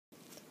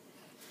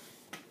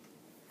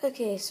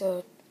Okay,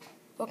 so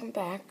welcome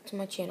back to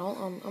my channel.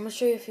 I'm gonna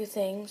show you a few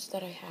things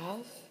that I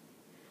have.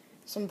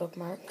 Some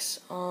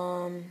bookmarks.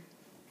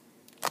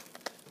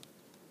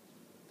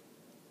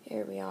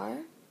 Here we are.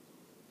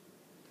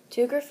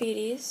 2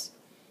 graffitis,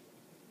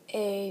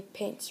 a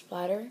paint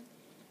splatter,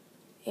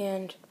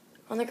 and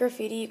on the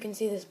graffiti you can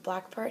see this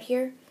black part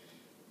here.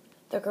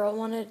 The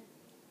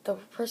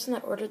person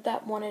that ordered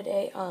that wanted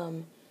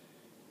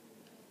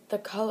the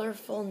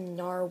colorful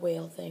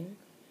narwhal thing.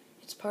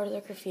 It's part of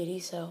the graffiti,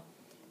 so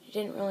it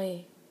didn't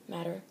really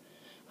matter.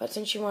 But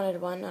since she wanted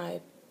one,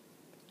 I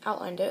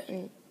outlined it,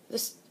 and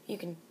this you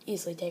can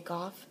easily take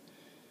off.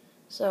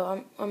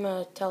 So I'm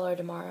going to tell her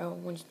tomorrow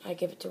when I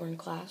give it to her in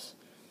class.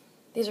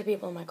 These are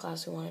people in my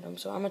class who wanted them,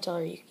 so I'm going to tell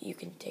her you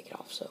can take it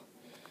off. So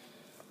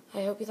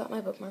I hope you thought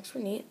my bookmarks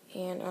were neat,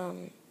 and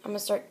I'm going to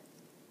start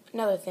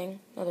another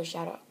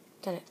shout-out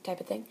type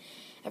of thing.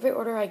 Every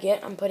order I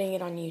get, I'm putting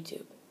it on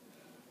YouTube.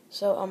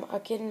 So a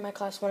kid in my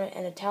class wanted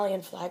an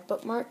Italian flag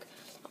bookmark.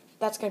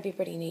 That's going to be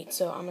pretty neat,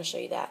 so I'm going to show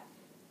you that.